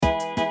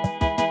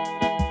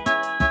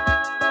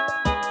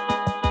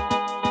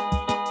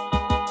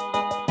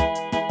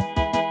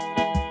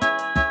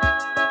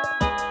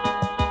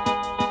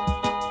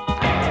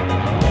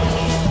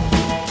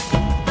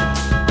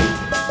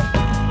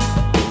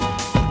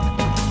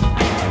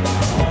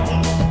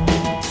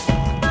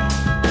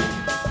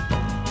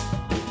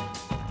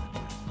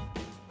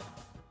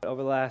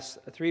last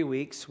 3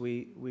 weeks.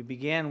 We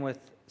began with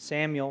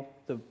Samuel,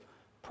 the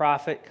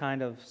prophet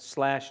kind of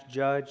 /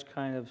 judge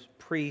kind of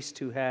priest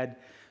who had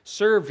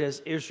served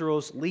as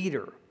Israel's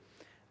leader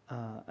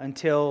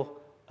until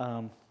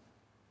I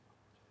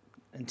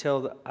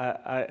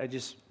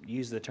just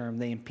use the term,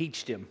 they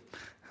impeached him.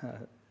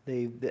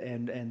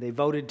 They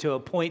voted to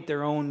appoint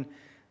their own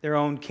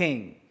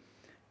king.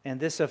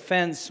 And this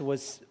offense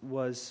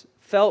was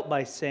felt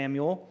by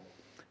Samuel,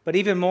 but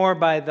even more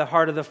by the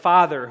heart of the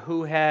Father,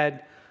 who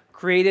had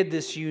created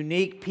this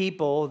unique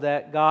people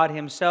that God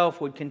Himself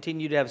would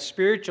continue to have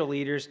spiritual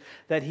leaders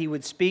that He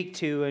would speak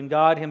to, and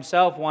God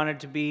Himself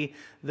wanted to be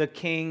the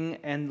king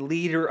and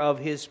leader of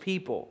His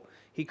people.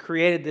 He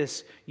created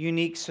this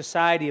unique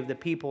society of the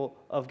people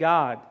of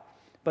God.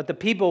 But the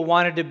people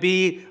wanted to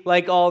be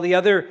like all the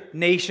other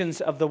nations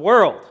of the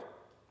world,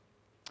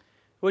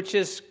 which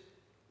is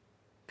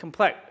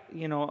complex,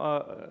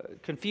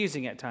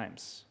 confusing at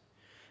times.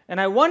 And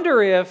I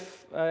wonder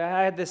if, I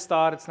had this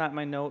thought, it's not in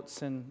my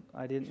notes, and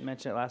I didn't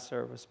mention it last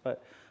service,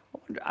 but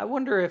I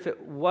wonder if it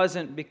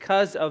wasn't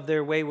because of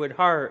their wayward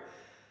heart.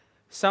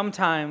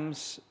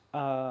 Sometimes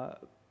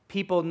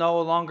people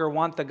no longer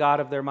want the God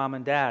of their mom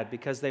and dad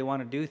because they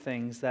want to do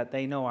things that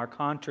they know are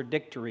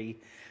contradictory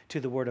to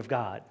the Word of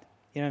God.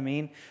 You know what I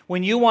mean?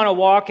 When you want to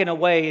walk in a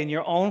way in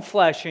your own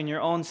flesh, in your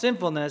own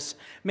sinfulness,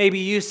 maybe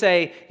you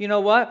say, you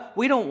know what?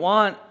 We don't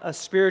want a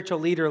spiritual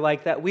leader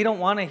like that. We don't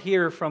want to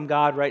hear from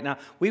God right now.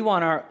 We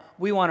want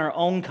our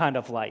own kind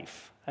of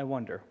life. I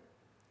wonder.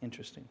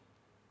 Interesting.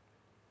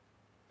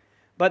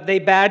 But they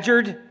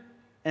badgered,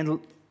 and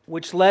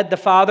which led the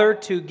Father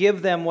to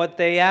give them what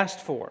they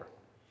asked for,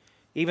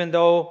 even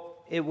though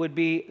it would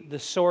be the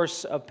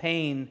source of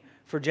pain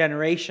for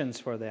generations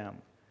for them.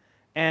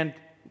 And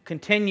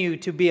continue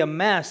to be a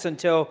mess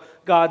until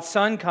God's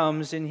Son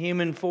comes in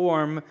human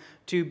form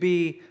to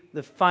be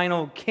the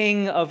final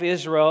King of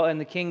Israel and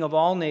the King of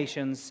all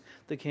nations,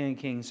 the King of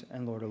Kings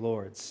and Lord of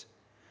Lords.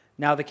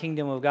 Now the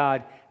kingdom of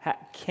God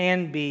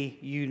can be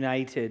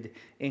united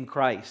in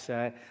Christ.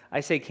 I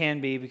say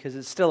can be because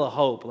it's still a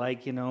hope.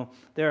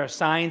 There are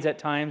signs at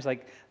times,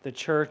 like the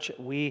church,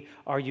 we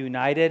are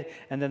united,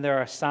 and then there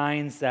are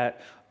signs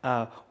that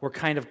we're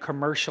kind of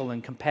commercial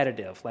and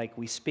competitive. Like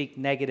we speak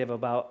negative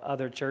about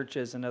other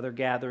churches and other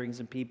gatherings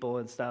and people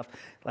and stuff.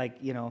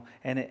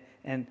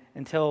 And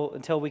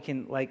until we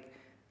can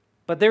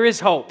but there is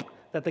hope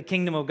that the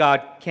kingdom of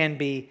God can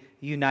be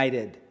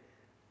united.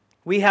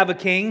 We have a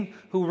king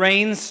who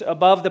reigns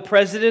above the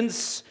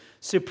presidents,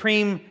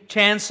 supreme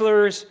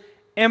chancellors,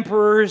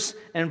 emperors,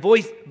 and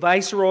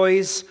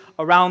viceroys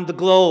around the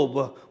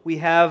globe. We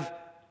have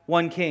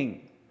one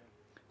king.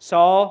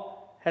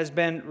 Saul has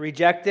been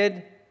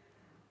rejected.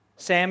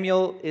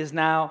 Samuel is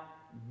now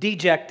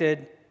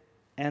dejected,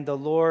 and the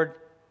Lord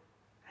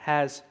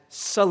has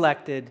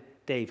selected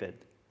David.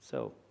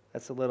 So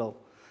that's a little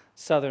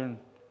Southern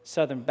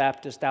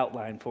Baptist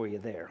outline for you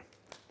there.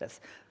 That's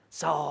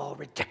Saul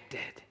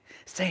rejected,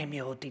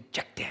 Samuel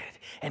dejected,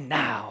 and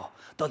now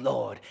the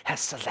Lord has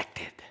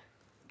selected.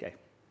 Okay.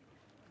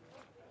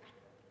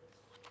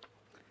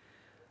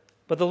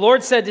 But the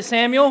Lord said to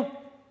Samuel,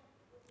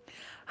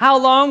 "How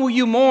long will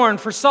you mourn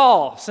for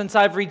Saul, since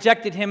I've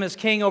rejected him as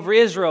king over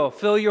Israel?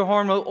 Fill your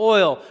horn with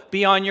oil,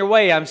 be on your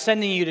way. I'm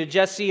sending you to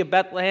Jesse of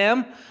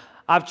Bethlehem.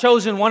 I've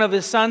chosen one of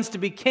his sons to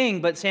be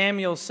king." But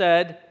Samuel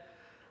said,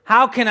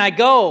 "How can I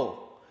go?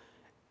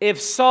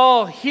 If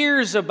Saul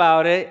hears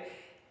about it,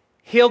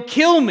 he'll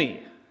kill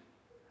me."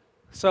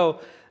 So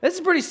this is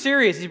pretty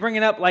serious. He's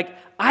bringing up,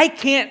 I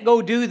can't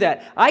go do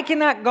that. I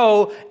cannot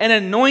go and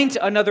anoint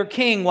another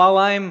king while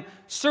I'm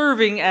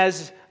serving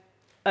as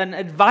an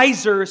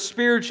advisor,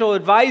 spiritual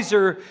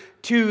advisor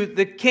to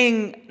the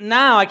king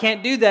now. I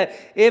can't do that.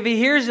 If he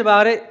hears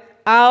about it,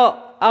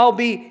 I'll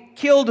be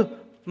killed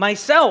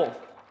myself.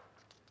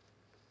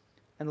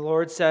 And the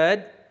Lord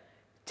said,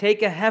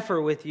 "Take a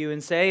heifer with you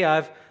and say,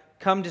 I've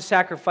come to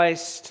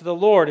sacrifice to the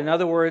Lord." In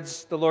other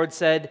words, the Lord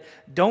said,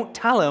 don't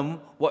tell him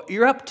what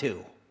you're up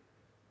to.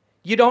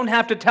 You don't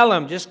have to tell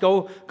him. Just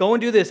go and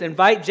do this.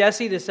 Invite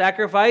Jesse to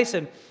sacrifice,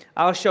 and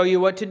I'll show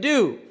you what to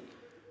do.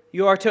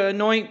 You are to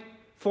anoint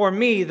for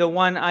me the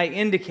one I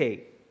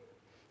indicate.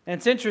 And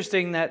it's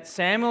interesting that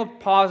Samuel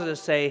pauses to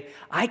say,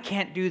 I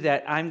can't do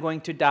that, I'm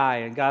going to die.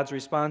 And God's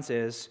response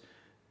is,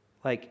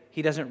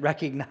 he doesn't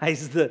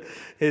recognize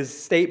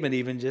his statement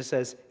even, just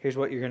says, here's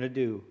what you're going to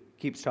do.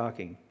 Keeps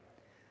talking.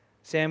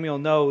 Samuel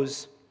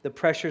knows the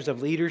pressures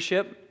of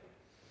leadership.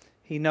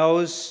 He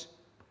knows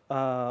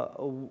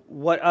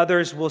what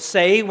others will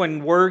say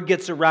when word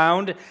gets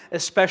around,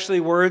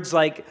 especially words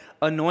like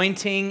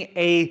anointing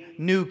a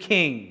new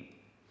king.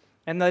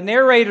 And the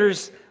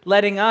narrator's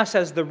letting us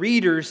as the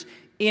readers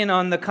in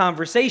on the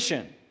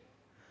conversation.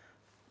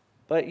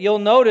 But you'll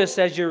notice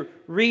as you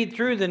read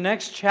through the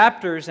next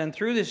chapters and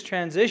through this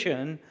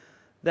transition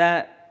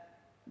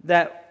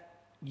that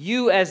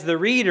you as the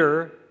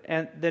reader,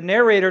 and the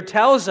narrator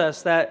tells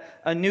us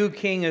that a new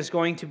king is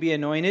going to be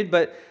anointed,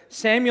 but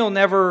Samuel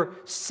never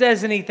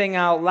says anything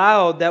out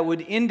loud that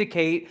would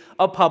indicate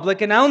a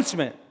public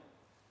announcement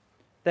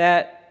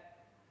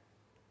that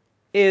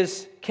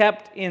is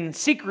kept in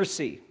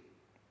secrecy.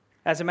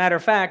 As a matter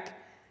of fact,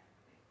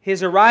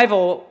 his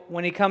arrival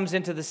when he comes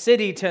into the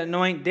city to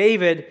anoint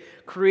David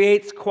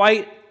creates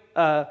quite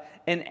an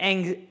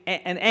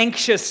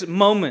anxious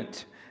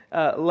moment.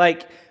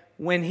 Like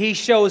when he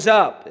shows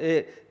up,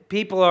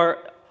 people are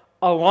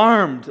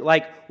alarmed,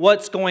 like,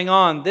 what's going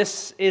on?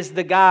 This is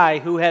the guy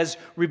who has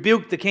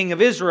rebuked the king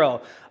of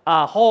Israel.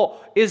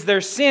 Is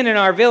there sin in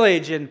our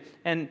village?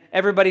 And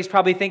everybody's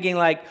probably thinking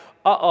like,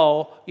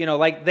 uh-oh,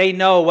 like they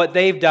know what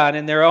they've done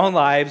in their own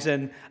lives,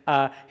 and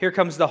here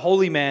comes the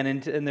holy man,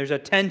 and there's a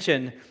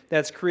tension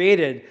that's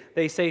created.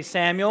 They say,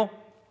 Samuel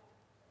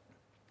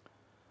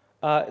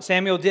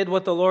did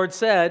what the Lord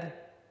said,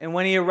 and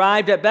when he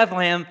arrived at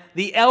Bethlehem,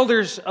 the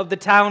elders of the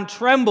town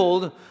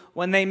trembled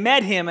when they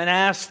met him and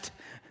asked,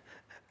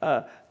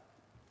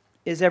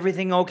 is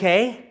everything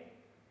okay?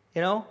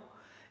 You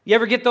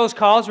ever get those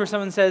calls where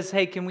someone says,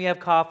 hey, can we have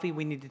coffee?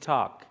 We need to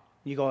talk.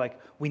 You go like,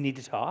 we need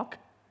to talk?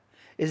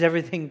 Is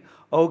everything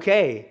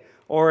okay?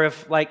 Or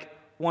if like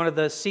one of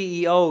the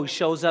CEOs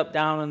shows up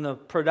down on the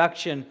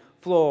production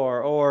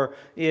floor, or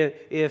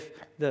if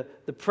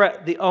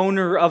the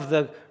owner of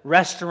the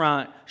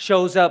restaurant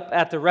shows up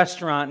at the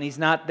restaurant and he's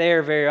not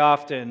there very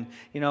often,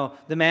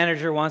 the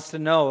manager wants to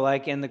know,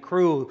 like, and the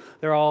crew,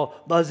 they're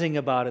all buzzing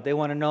about it. They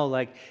want to know,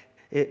 like,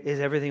 is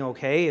everything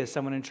okay? Is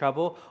someone in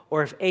trouble?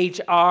 Or if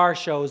HR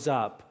shows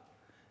up.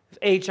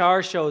 If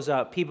HR shows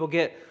up, people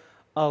get,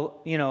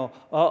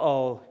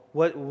 uh-oh,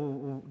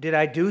 what did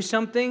I do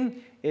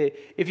something?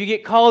 If you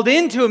get called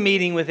into a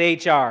meeting with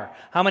HR,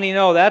 how many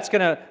know that's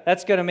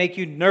gonna make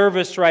you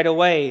nervous right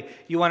away?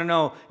 You want to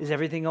know, is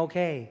everything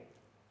okay?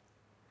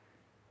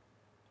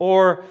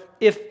 Or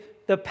if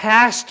the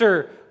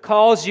pastor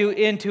calls you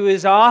into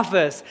his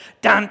office,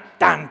 dun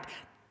dun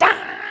dun,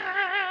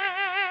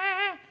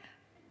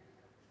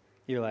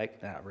 you're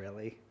like, not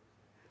really.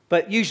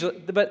 But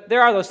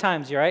there are those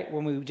times, right,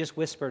 when we just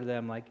whisper to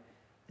them, like,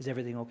 is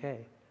everything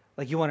okay?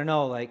 Like, you want to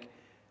know, like,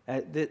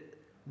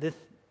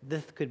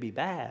 this could be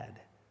bad.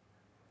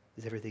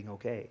 Is everything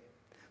okay?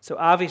 So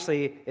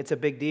obviously, it's a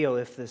big deal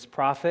if this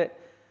prophet,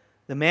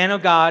 the man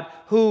of God,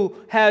 who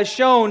has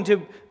shown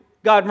to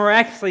God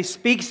miraculously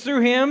speaks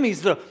through him.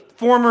 He's the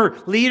former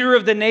leader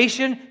of the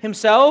nation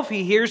himself.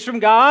 He hears from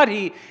God.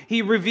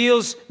 He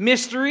reveals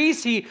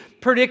mysteries. He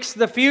predicts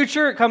the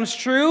future. It comes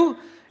true.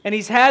 And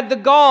he's had the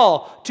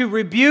gall to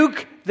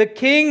rebuke the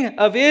king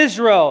of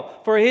Israel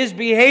for his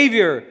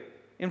behavior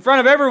in front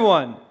of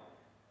everyone.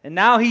 And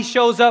now he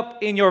shows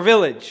up in your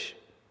village.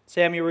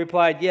 Samuel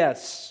replied,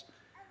 yes,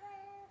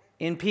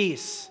 in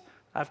peace.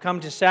 I've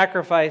come to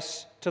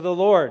sacrifice to the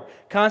Lord.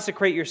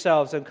 Consecrate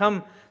yourselves and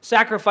come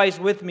sacrifice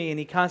with me. And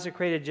he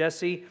consecrated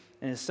Jesse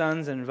and his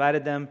sons and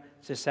invited them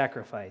to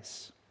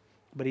sacrifice.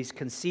 But he's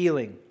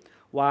concealing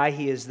why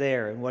he is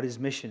there and what his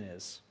mission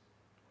is.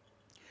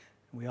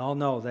 We all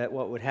know that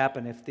what would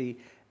happen if the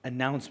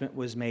announcement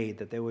was made,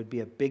 that there would be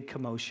a big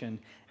commotion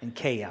and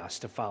chaos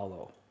to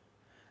follow.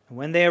 And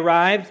when they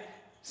arrived,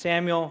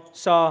 Samuel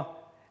saw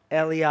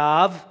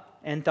Eliab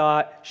and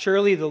thought,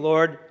 surely the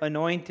Lord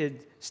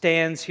anointed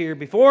stands here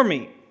before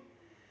me.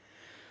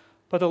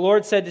 But the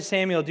Lord said to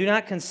Samuel, do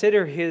not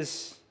consider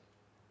his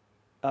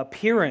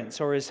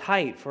appearance or his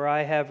height, for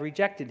I have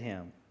rejected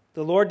him.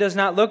 The Lord does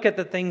not look at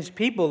the things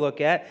people look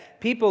at.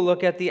 People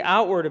look at the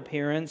outward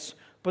appearance,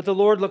 but the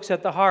Lord looks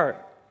at the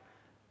heart.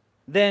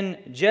 Then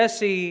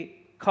Jesse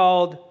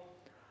called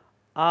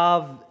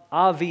Avinadab,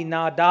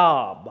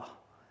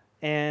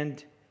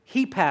 and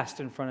he passed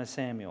in front of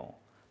Samuel.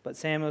 But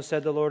Samuel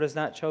said, the Lord has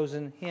not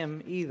chosen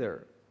him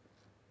either.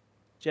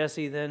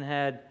 Jesse then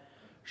had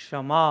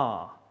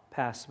Shammah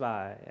pass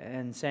by,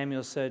 and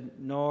Samuel said,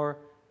 nor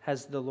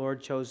has the Lord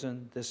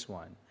chosen this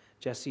one.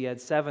 Jesse had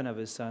 7 of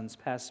his sons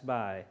pass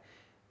by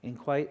in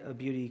quite a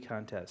beauty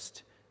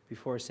contest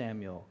before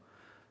Samuel.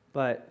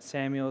 But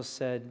Samuel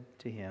said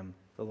to him,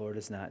 the Lord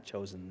has not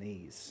chosen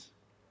these.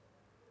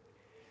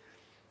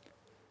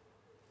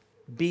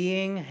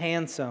 Being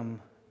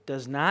handsome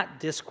does not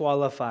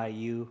disqualify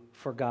you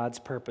for God's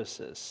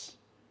purposes.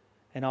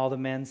 And all the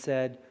men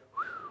said,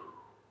 whew.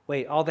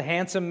 Wait, all the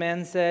handsome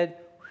men said,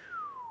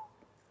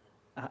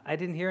 whew. I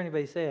didn't hear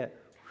anybody say it.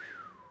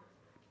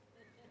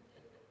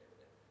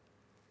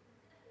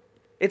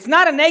 It's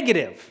not a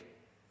negative.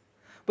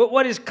 But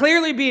what is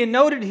clearly being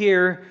noted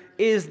here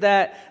is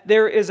that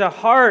there is a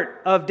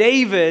heart of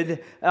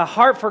David, a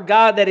heart for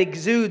God that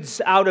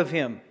exudes out of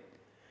him.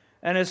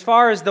 And as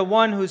far as the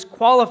one who's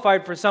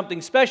qualified for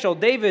something special,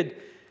 David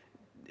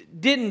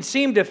didn't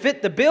seem to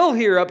fit the bill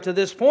here up to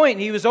this point.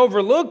 He was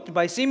overlooked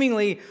by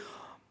seemingly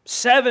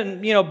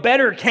 7,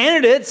 better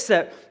candidates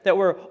that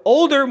were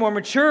older, more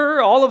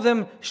mature, all of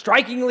them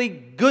strikingly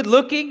good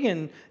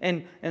looking,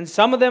 and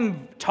some of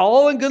them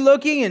tall and good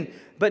looking,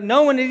 but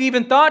no one had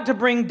even thought to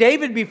bring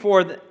David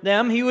before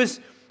them. He was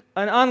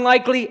an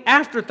unlikely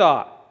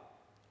afterthought.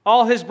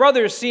 All his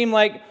brothers seemed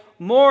like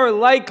more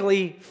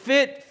likely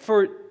fit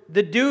for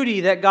the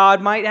duty that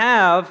God might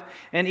have,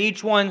 and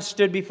each one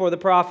stood before the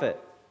prophet.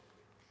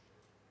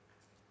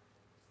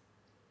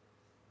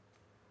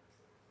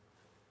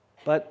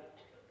 But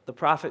the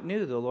prophet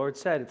knew, the Lord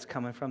said, it's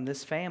coming from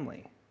this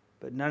family.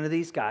 But none of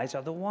these guys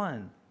are the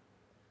one.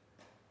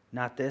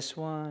 Not this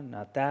one,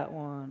 not that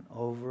one,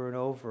 over and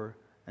over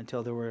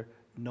until there were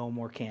no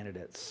more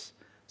candidates.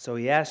 So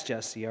he asked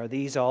Jesse, are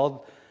these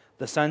all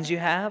the sons you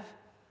have?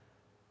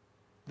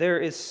 There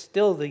is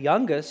still the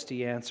youngest,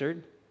 he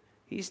answered.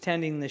 He's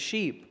tending the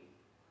sheep.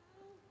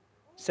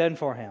 Send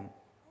for him.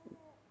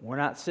 We're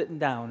not sitting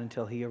down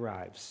until he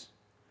arrives.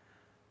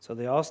 So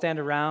they all stand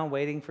around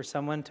waiting for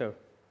someone to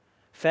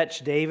fetch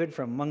David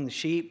from among the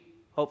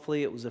sheep.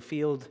 Hopefully it was a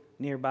field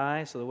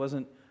nearby, so there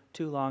wasn't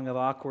too long of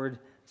awkward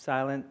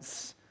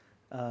silence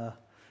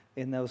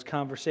in those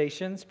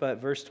conversations. But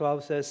verse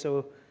 12 says,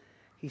 so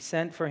he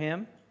sent for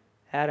him,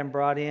 had him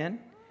brought in.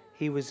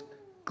 He was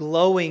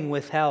glowing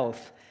with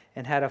health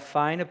and had a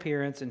fine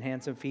appearance and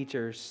handsome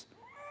features.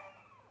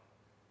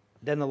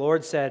 Then the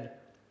Lord said,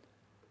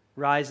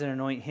 rise and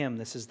anoint him.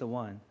 This is the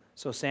one.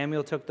 So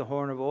Samuel took the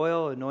horn of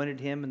oil, anointed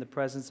him in the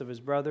presence of his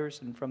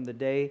brothers, and from that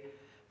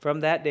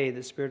day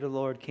the Spirit of the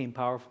Lord came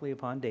powerfully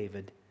upon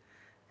David.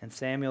 And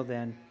Samuel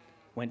then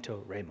went to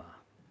Ramah.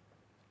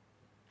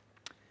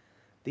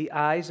 The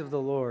eyes of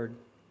the Lord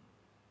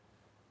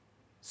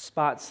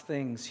spots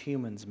things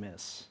humans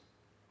miss.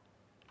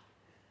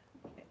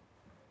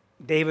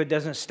 David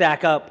doesn't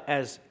stack up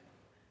as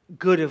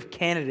good of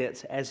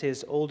candidates as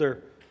his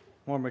older,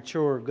 more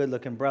mature,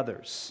 good-looking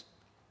brothers.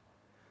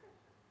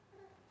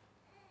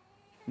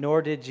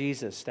 Nor did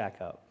Jesus stack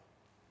up.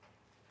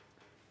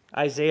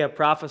 Isaiah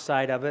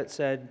prophesied of it,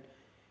 said,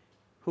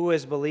 who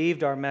has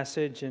believed our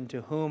message, and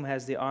to whom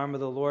has the arm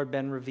of the Lord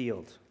been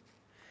revealed?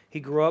 He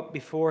grew up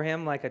before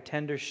him like a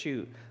tender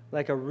shoot,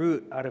 like a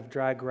root out of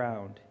dry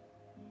ground.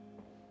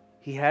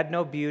 He had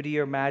no beauty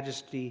or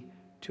majesty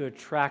to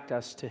attract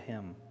us to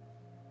him.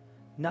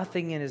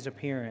 Nothing in his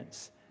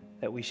appearance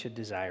that we should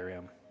desire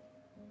him.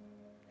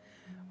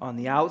 On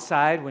the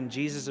outside, when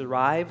Jesus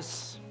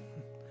arrives,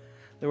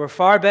 there were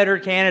far better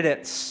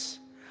candidates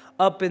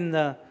up in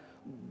the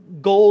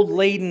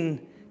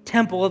gold-laden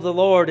temple of the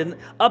Lord and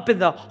up in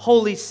the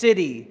holy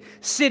city,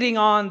 sitting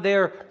on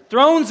their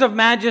thrones of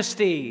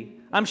majesty.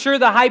 I'm sure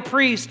the high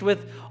priest,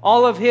 with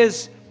all of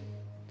his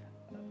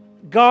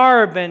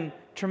garb and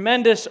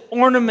tremendous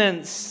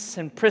ornaments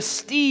and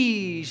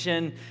prestige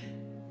and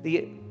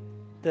the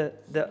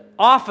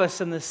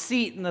office and the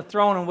seat and the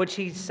throne on which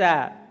he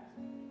sat,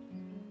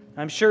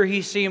 I'm sure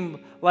he seemed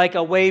like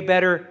a way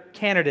better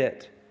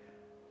candidate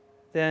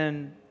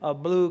than a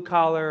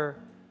blue-collar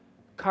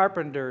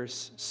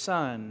carpenter's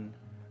son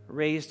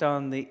raised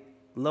on the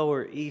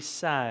lower east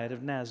side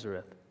of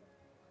Nazareth.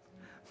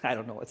 I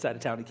don't know what side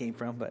of town he came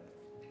from, but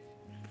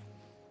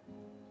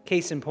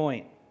case in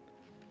point,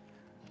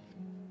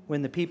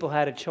 when the people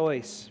had a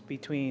choice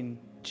between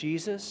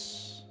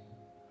Jesus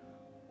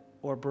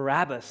or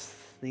Barabbas,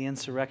 the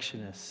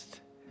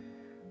insurrectionist,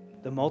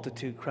 the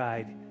multitude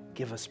cried,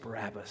 give us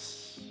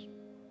Barabbas.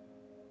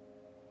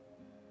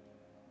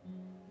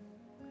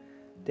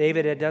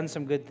 David had done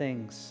some good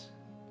things.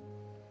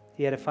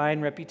 He had a fine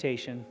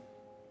reputation,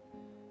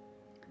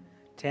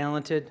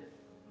 talented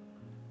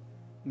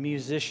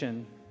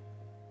musician,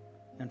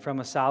 and from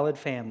a solid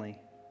family.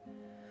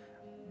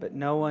 But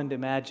no one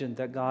imagined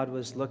that God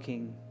was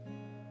looking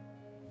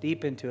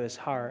deep into his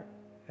heart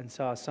and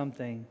saw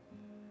something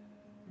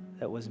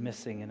that was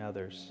missing in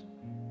others.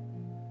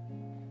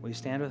 Will you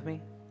stand with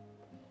me?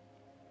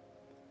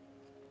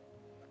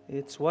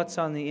 It's what's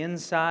on the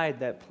inside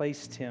that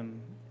placed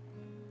him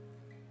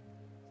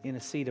in a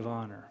seat of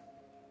honor.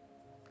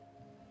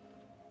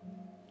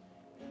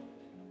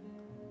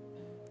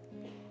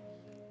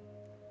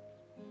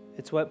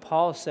 It's what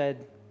Paul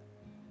said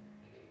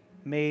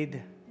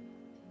made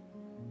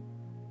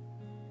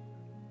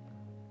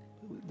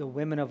the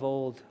women of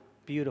old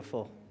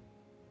beautiful.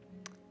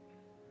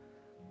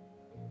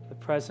 The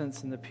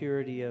presence and the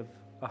purity of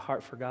a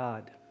heart for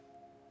God.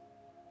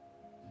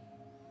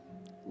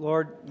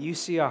 Lord, you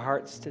see our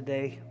hearts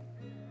today.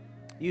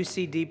 You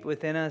see deep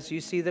within us.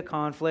 You see the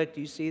conflict.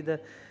 You see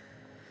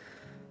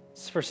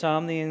for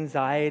some, the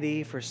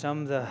anxiety. For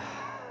some, the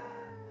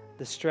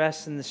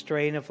stress and the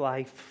strain of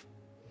life.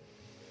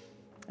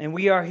 And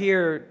we are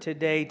here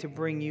today to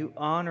bring you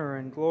honor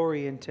and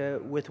glory and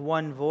to, with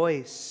one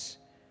voice,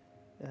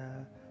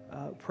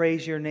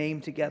 praise your name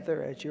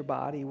together as your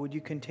body. Would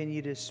you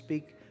continue to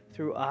speak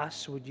through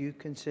us? Would you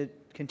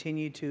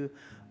continue to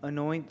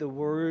anoint the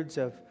words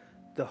of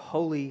the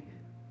holy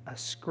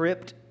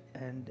script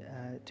and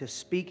to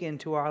speak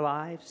into our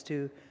lives,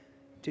 to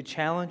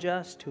challenge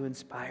us, to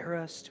inspire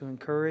us, to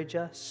encourage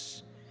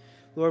us?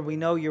 Lord, we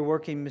know you're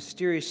working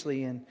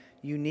mysteriously in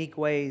unique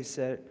ways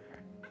that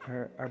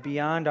are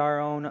beyond our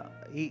own,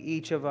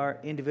 each of our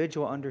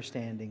individual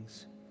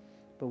understandings.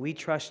 But we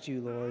trust you,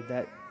 Lord,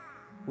 that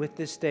with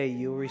this day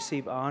you'll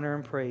receive honor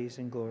and praise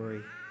and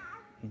glory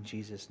in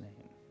Jesus' name.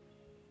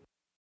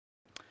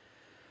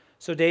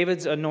 So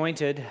David's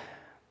anointed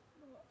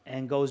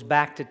and goes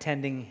back to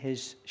tending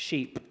his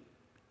sheep.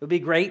 It would be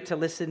great to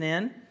listen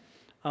in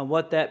on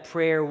what that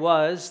prayer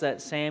was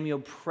that Samuel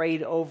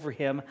prayed over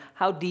him.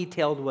 How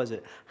detailed was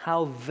it?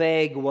 How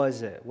vague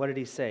was it? What did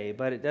he say?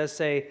 But it does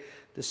say,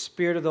 the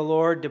Spirit of the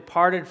Lord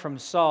departed from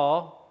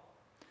Saul,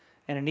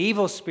 and an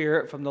evil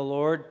spirit from the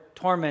Lord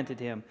tormented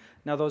him.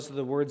 Now, those are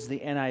the words the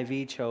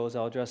NIV chose.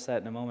 I'll address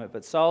that in a moment.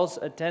 But Saul's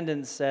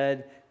attendants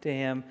said to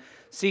him,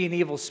 "See, an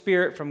evil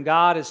spirit from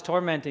God is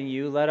tormenting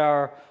you. Let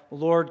our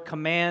Lord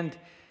command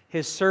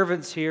his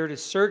servants here to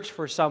search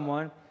for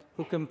someone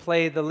who can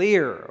play the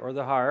lyre or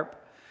the harp.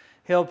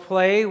 He'll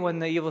play when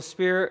the evil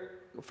spirit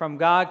from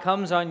God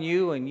comes on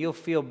you, and you'll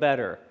feel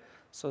better."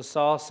 So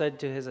Saul said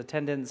to his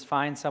attendants,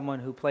 "Find someone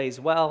who plays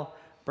well,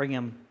 bring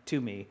him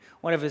to me."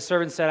 One of his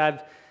servants said,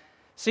 "I've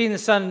seen the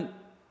son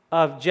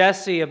of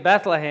Jesse of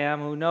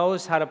Bethlehem who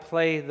knows how to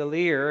play the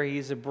lyre.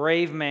 He's a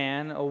brave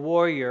man, a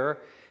warrior,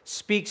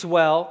 speaks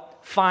well,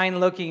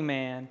 fine-looking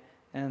man,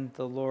 and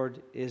the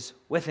Lord is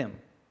with him."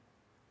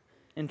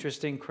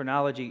 Interesting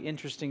chronology,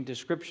 interesting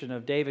description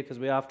of David, because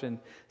we often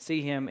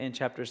see him in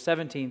chapter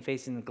 17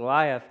 facing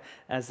Goliath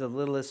as the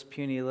littlest,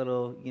 puny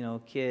little,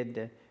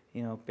 kid,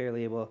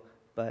 barely able.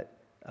 But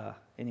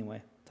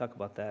anyway, talk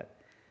about that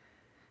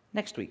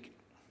next week.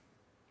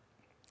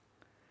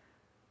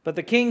 But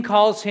the king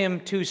calls him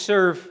to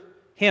serve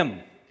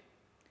him.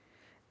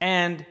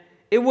 And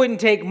it wouldn't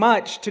take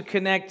much to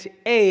connect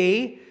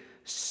A,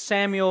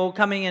 Samuel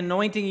coming,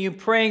 anointing you,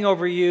 praying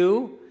over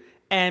you,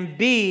 and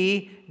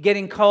B,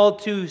 getting called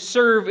to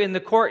serve in the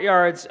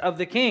courtyards of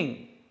the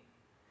king.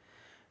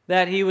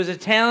 That he was a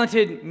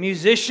talented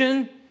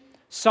musician,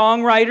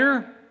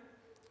 songwriter,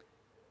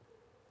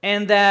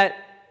 and that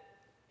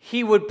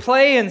he would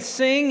play and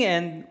sing,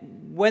 and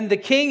when the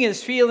king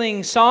is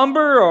feeling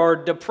somber or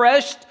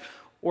depressed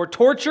or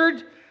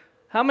tortured,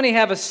 how many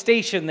have a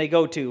station they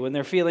go to when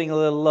they're feeling a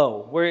little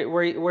low?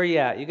 Where you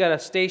at? You got a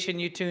station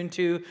you tune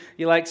to?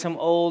 You like some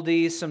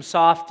oldies, some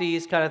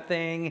softies kind of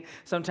thing?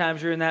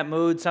 Sometimes you're in that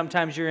mood.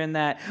 Sometimes you're in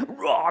that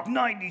rock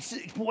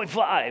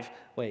 96.5.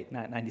 Wait,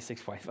 not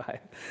 96.5.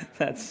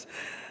 That's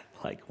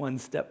like one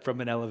step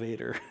from an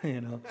elevator,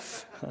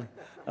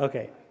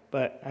 Okay,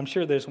 but I'm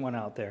sure there's one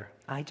out there.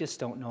 I just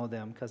don't know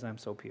them because I'm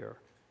so pure.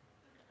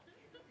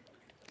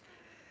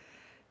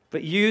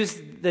 But use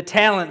the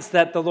talents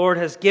that the Lord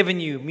has given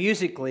you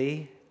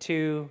musically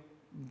to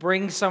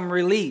bring some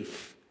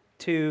relief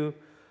to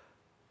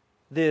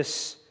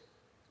this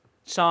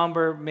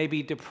somber,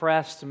 maybe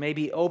depressed,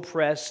 maybe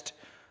oppressed,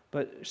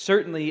 but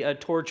certainly a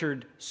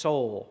tortured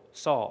soul,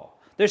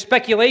 Saul. There's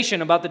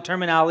speculation about the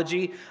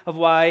terminology of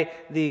why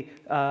the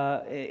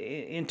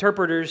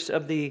interpreters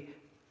of the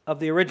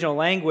original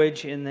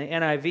language in the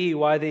NIV,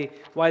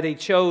 why they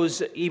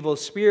chose evil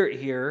spirit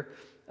here.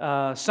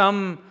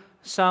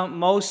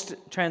 Most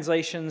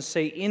translations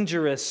say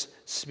injurious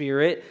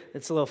spirit.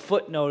 It's a little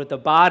footnote at the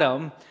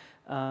bottom.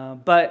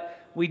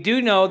 But we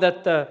do know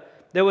that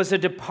there was a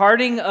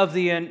departing of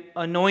the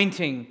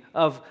anointing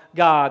of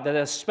God, that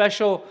a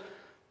special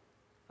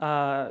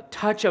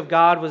touch of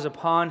God was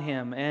upon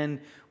him. And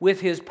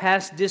with his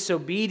past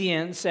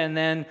disobedience and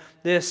then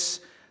this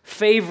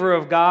favor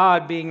of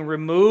God being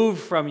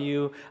removed from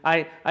you,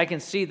 I can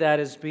see that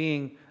as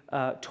being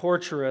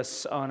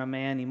torturous on a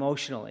man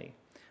emotionally.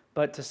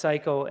 But to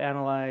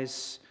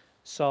psychoanalyze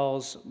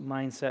Saul's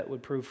mindset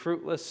would prove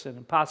fruitless and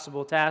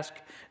impossible task.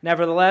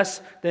 Nevertheless,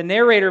 the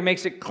narrator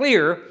makes it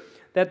clear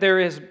that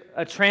there is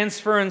a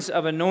transference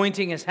of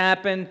anointing has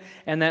happened,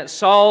 and that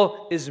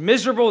Saul is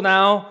miserable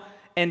now,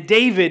 and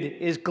David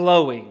is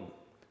glowing.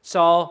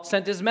 Saul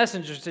sent his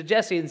messengers to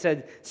Jesse and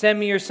said, "Send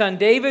me your son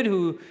David,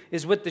 who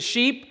is with the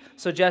sheep."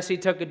 So Jesse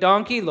took a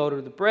donkey,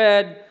 loaded with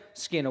bread,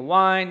 skin of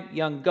wine,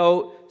 young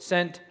goat,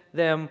 sent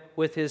them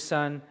with his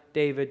son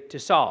David to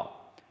Saul.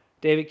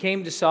 David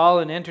came to Saul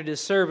and entered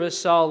his service.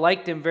 Saul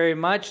liked him very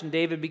much, and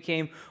David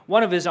became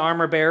one of his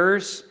armor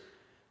bearers.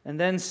 And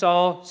then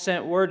Saul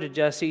sent word to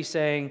Jesse,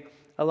 saying,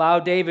 "Allow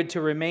David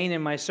to remain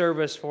in my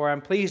service, for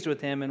I'm pleased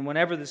with him." And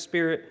whenever the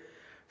Spirit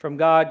from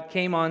God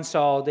came on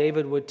Saul,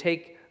 David would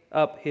take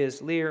up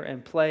his lyre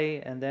and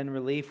play, and then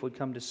relief would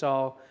come to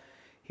Saul.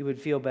 He would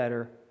feel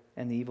better,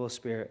 and the evil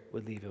spirit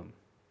would leave him.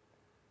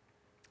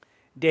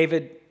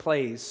 David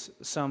plays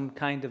some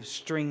kind of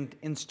stringed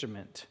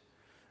instrument.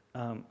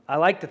 I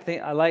like to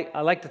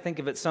think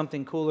of it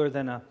something cooler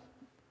than a,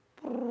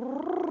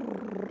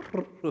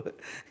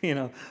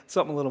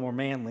 something a little more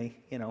manly,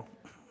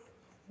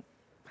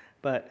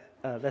 But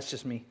that's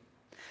just me.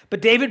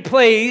 But David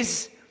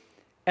plays,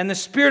 and the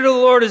Spirit of the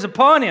Lord is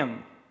upon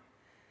him,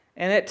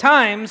 and at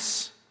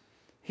times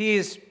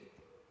he's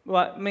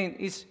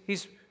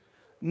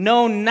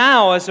known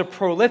now as a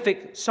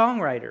prolific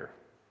songwriter.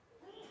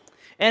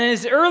 And in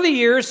his early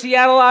years, he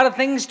had a lot of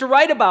things to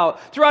write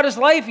about. Throughout his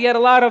life, he had a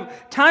lot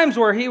of times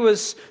where he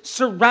was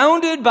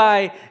surrounded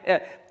by,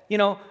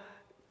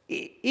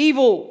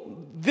 evil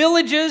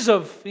villages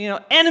of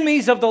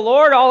enemies of the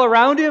Lord all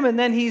around him, and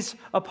then he's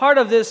a part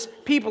of this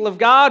people of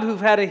God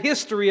who've had a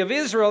history of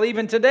Israel.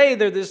 Even today,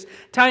 they're this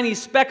tiny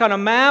speck on a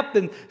map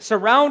and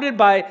surrounded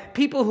by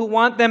people who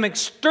want them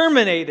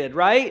exterminated,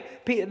 right?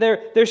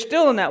 They're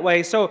still in that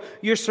way. So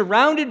you're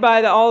surrounded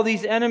by all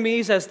these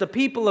enemies as the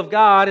people of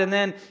God, and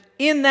then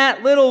in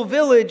that little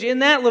village, in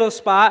that little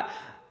spot,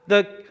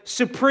 the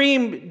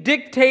supreme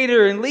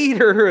dictator and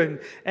leader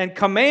and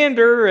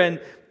commander and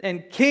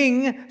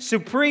king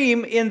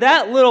supreme in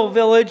that little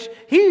village,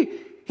 he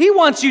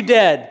wants you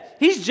dead.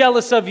 He's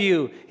jealous of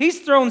you. He's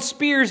thrown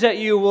spears at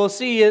you. We'll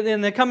see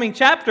in the coming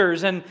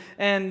chapters. And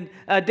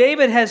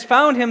David has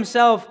found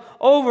himself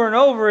over and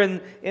over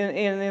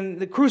in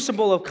the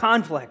crucible of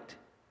conflict.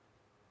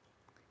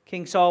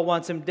 King Saul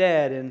wants him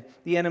dead, and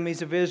the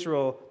enemies of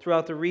Israel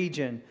throughout the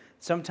region.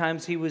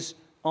 Sometimes he was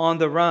on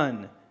the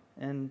run,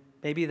 and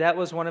maybe that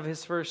was one of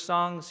his first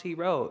songs he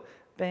wrote.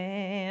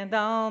 Band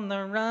on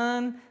the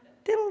run.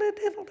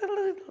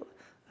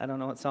 I don't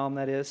know what psalm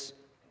that is.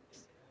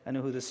 I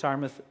know who the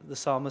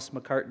psalmist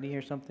McCartney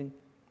or something.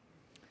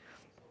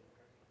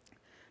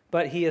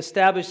 But he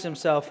established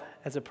himself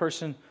as a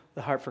person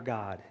with a heart for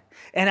God.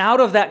 And out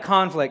of that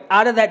conflict,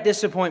 out of that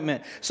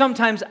disappointment,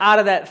 sometimes out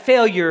of that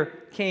failure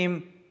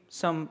came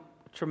some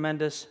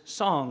tremendous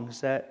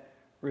songs that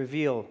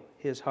reveal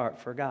his heart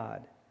for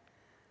God.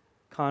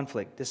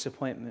 Conflict,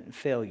 disappointment, and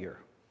failure.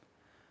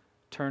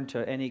 Turn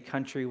to any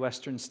country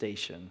western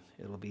station.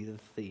 It'll be the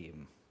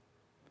theme.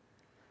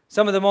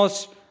 Some of the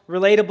most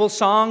relatable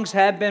songs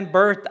have been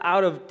birthed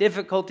out of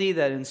difficulty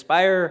that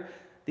inspire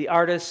the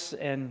artists,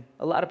 and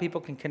a lot of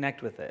people can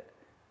connect with it.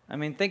 I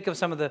mean, think of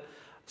some of the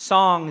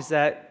songs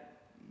that,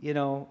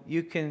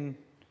 you can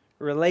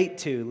relate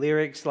to.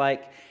 Lyrics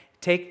like,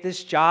 take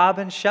this job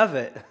and shove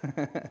it.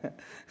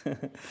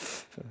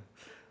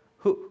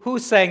 Who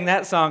sang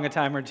that song a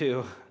time or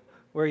two?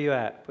 Where are you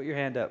at? Put your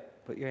hand up.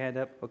 Put your hand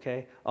up,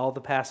 okay? All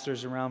the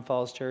pastors around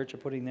Falls Church are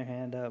putting their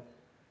hand up.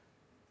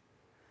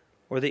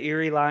 Or the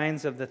eerie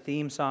lines of the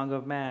theme song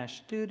of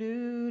MASH. Do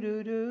do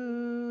do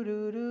do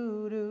do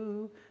do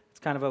do.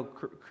 It's kind of a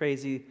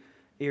crazy,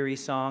 eerie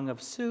song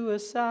of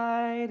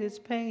suicide is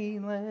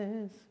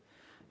painless.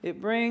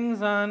 It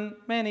brings on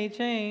many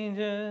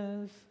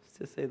changes,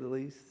 to say the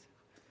least.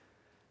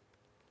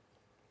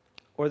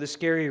 Or the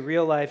scary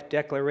real-life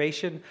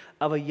declaration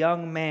of a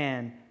young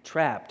man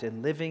trapped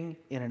and living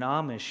in an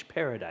Amish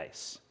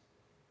paradise.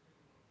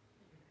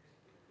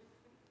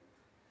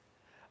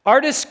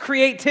 Artists'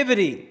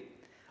 creativity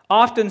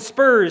often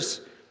spurs,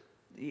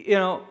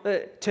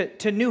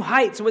 to new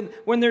heights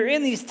when they're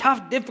in these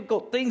tough,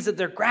 difficult things that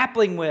they're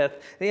grappling with.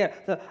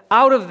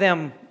 Out of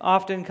them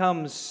often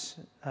comes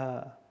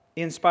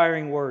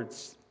inspiring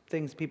words,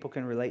 things people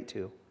can relate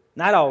to.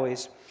 Not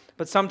always.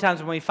 But sometimes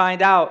when we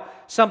find out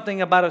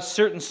something about a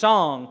certain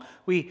song,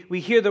 we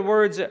hear the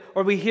words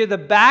or we hear the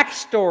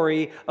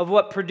backstory of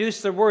what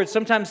produced the words.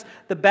 Sometimes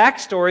the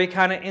backstory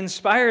kind of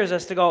inspires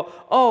us to go,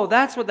 oh,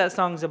 that's what that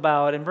song's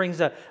about, and brings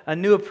a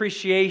new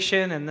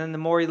appreciation. And then the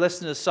more you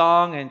listen to the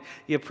song and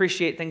you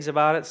appreciate things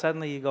about it,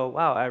 suddenly you go,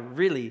 wow, I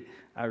really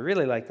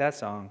like that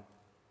song.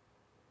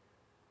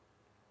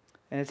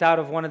 And it's out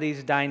of one of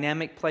these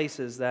dynamic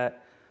places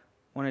that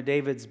one of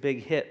David's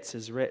big hits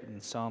is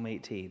written, Psalm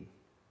 18.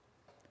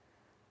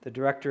 The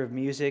director of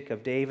music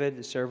of David,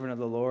 the servant of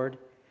the Lord,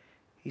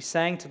 he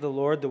sang to the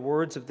Lord the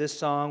words of this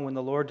song when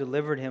the Lord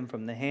delivered him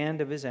from the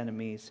hand of his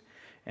enemies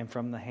and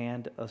from the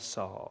hand of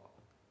Saul.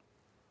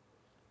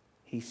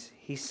 He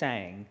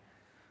sang,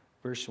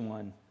 verse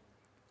 1,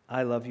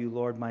 I love you,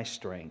 Lord, my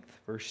strength.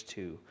 Verse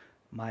 2,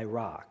 my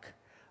rock,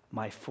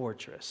 my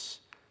fortress,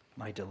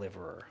 my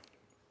deliverer.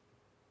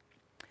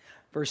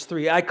 Verse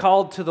 3, I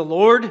called to the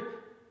Lord,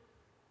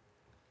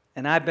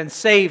 and I've been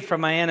saved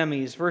from my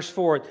enemies. Verse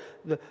 4,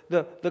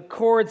 the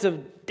cords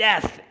of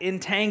death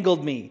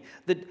entangled me.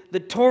 The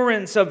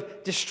torrents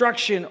of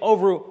destruction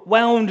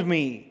overwhelmed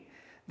me.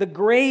 The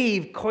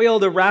grave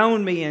coiled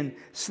around me, and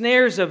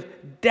snares of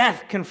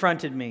death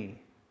confronted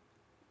me.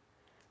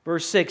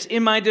 Verse 6,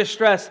 in my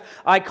distress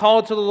I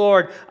called to the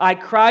Lord. I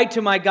cried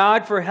to my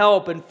God for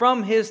help, and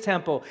from his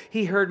temple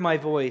he heard my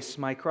voice.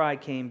 My cry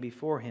came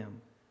before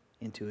him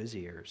into his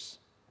ears.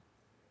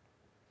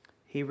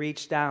 He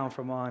reached down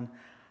from on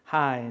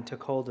high and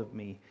took hold of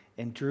me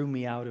and drew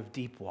me out of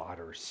deep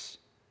waters.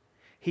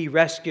 He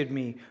rescued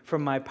me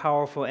from my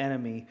powerful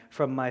enemy,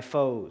 from my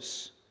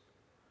foes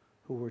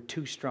who were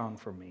too strong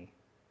for me.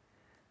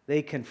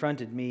 They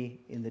confronted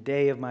me in the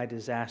day of my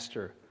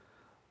disaster,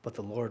 but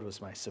the Lord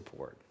was my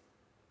support.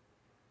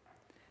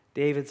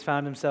 David's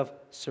found himself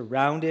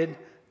surrounded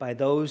by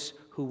those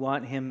who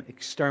want him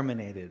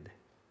exterminated.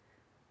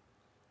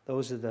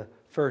 Those are the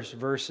first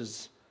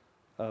verses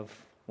of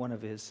one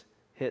of his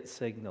hit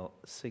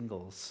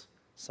singles,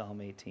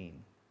 Psalm 18.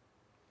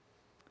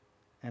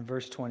 And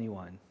verse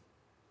 21.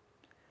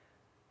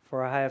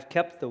 For I have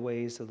kept the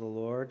ways of the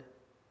Lord.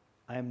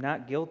 I am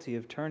not guilty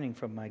of turning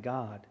from my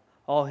God.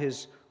 All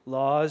his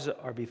laws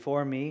are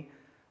before me.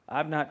 I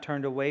have not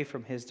turned away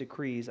from his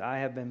decrees. I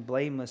have been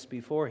blameless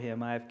before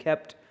him. I have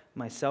kept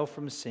myself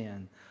from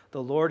sin.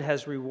 The Lord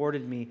has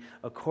rewarded me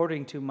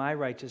according to my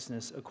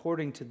righteousness,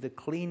 according to the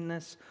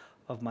cleanness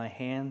of my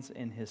hands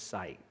in his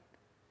sight.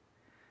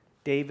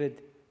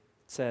 David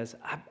says,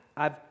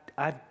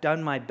 I've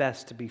done my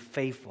best to be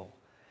faithful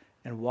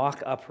and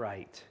walk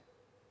upright.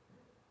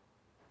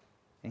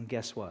 And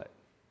guess what?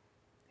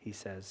 He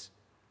says,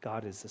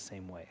 God is the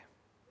same way.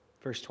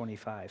 Verse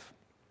 25.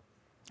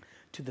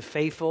 To the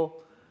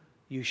faithful,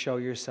 you show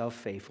yourself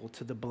faithful.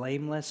 To the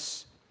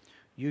blameless,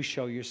 you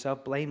show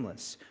yourself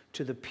blameless.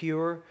 To the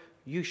pure,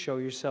 you show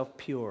yourself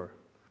pure.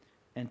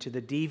 And to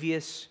the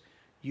devious,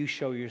 you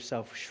show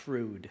yourself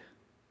shrewd.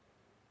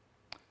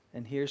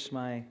 And here's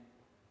my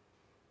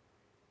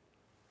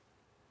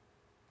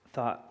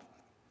thought.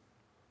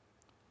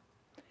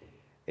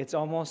 It's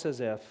almost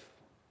as if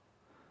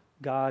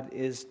God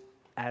is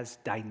as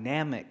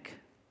dynamic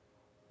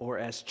or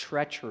as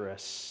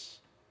treacherous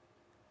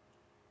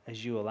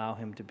as you allow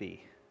him to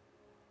be.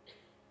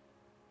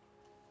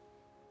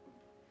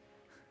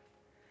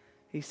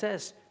 He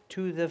says,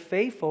 to the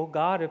faithful,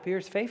 God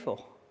appears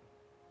faithful.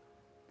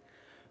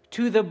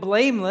 To the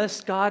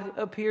blameless, God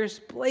appears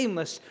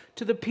blameless.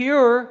 To the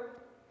pure,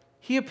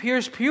 he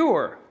appears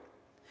pure.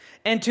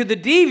 And to the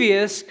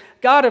devious,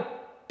 God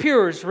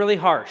appears really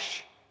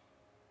harsh.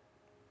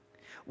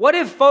 What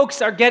if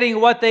folks are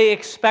getting what they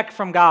expect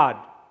from God?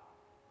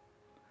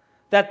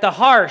 That the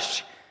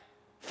harsh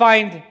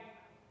find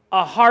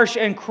a harsh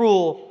and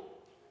cruel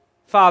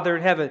Father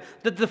in heaven.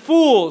 That the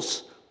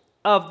fools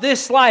of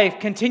this life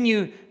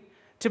continue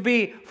to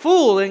be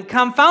fooled and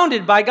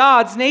confounded by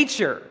God's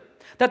nature.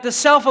 That the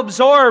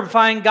self-absorbed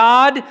find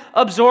God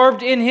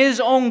absorbed in his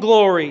own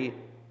glory.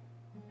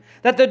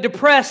 That the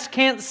depressed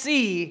can't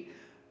see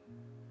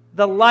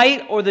the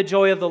light or the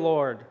joy of the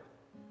Lord.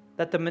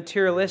 That the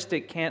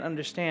materialistic can't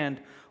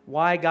understand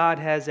why God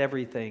has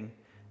everything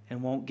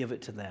and won't give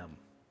it to them.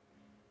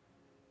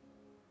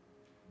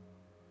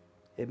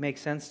 It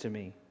makes sense to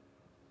me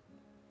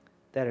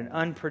that an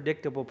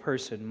unpredictable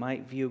person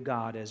might view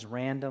God as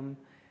random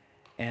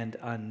and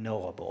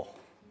unknowable.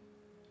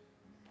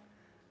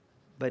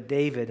 But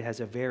David has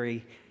a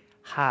very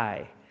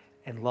high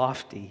and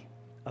lofty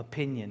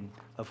opinion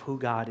of who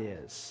God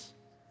is.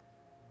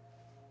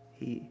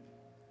 He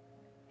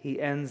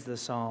ends the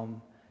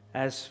psalm,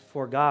 as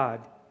for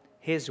God,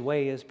 his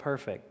way is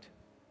perfect.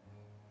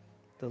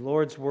 The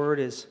Lord's word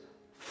is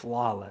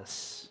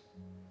flawless.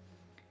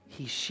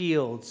 He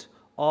shields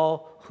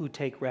all who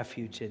take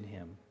refuge in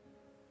him.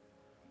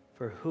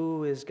 For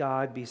who is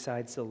God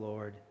besides the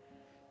Lord?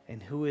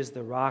 And who is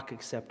the rock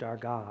except our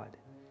God?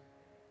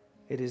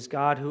 It is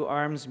God who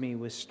arms me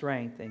with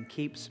strength and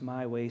keeps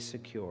my way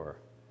secure.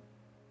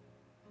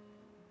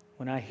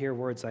 When I hear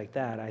words like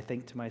that, I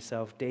think to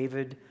myself,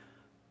 David,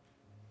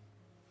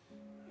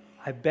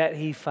 I bet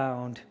he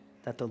found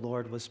that the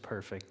Lord was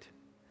perfect.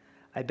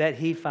 I bet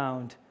he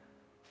found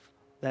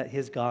that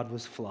his God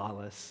was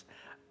flawless.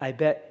 I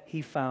bet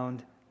he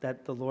found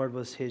that the Lord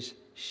was his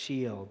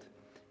shield,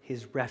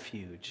 his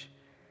refuge,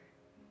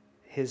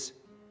 his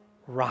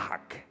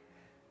rock,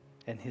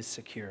 and his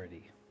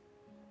security.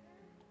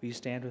 Will you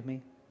stand with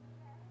me?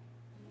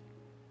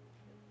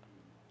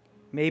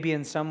 Maybe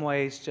in some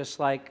ways, just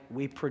like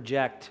we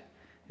project,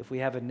 if we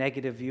have a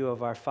negative view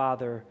of our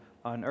Father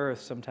on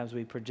earth, sometimes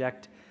we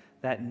project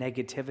that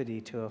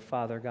negativity to a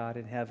Father God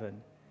in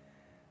heaven.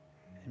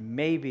 And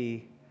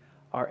maybe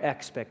our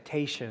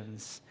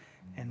expectations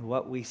and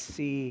what we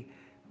see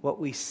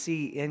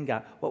in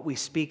God, what we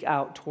speak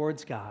out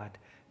towards God,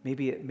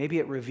 maybe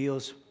it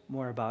reveals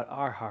more about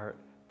our heart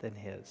than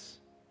his.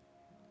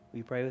 Will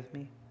you pray with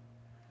me?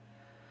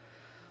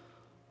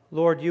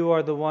 Lord, you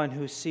are the one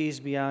who sees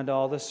beyond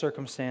all the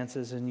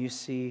circumstances, and you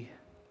see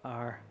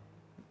our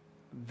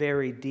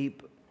very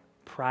deep,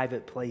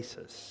 private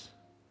places.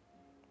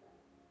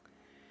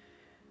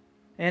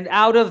 And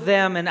out of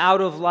them and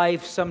out of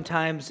life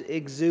sometimes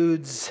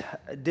exudes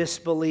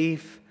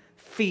disbelief,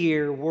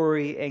 fear,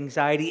 worry,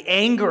 anxiety,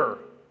 anger.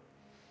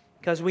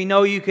 Because we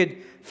know you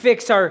could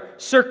fix our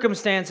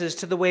circumstances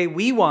to the way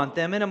we want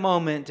them in a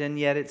moment, and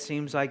yet it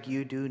seems like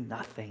you do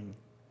nothing.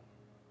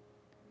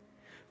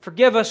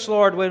 Forgive us,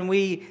 Lord, when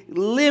we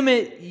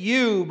limit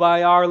you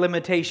by our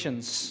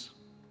limitations.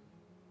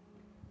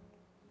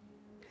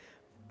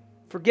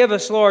 Forgive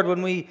us, Lord,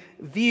 when we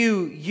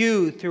view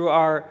you through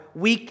our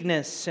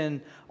weakness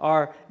and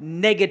our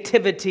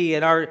negativity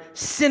and our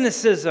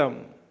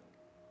cynicism.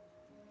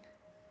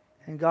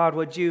 And God,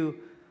 would you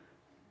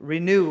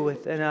renew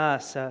within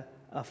us a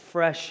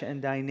fresh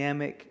and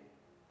dynamic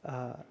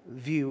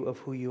view of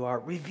who you are.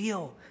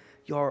 Reveal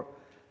your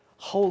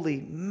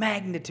holy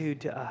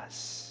magnitude to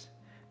us,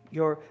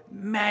 your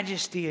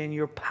majesty and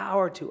your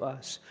power to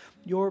us,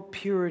 your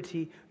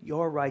purity,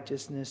 your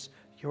righteousness,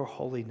 your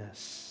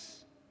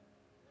holiness,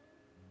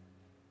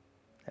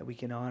 that we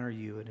can honor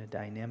you in a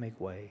dynamic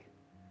way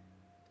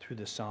through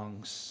the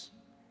songs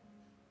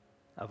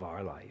of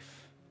our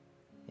life.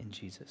 In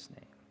Jesus'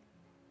 name,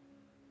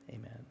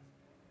 amen.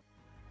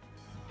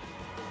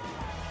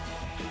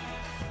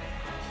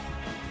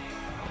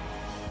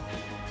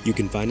 You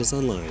can find us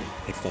online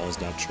at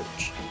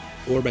falls.church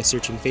or by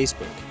searching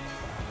Facebook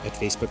at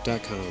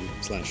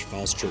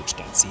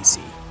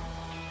facebook.com/fallschurch.cc.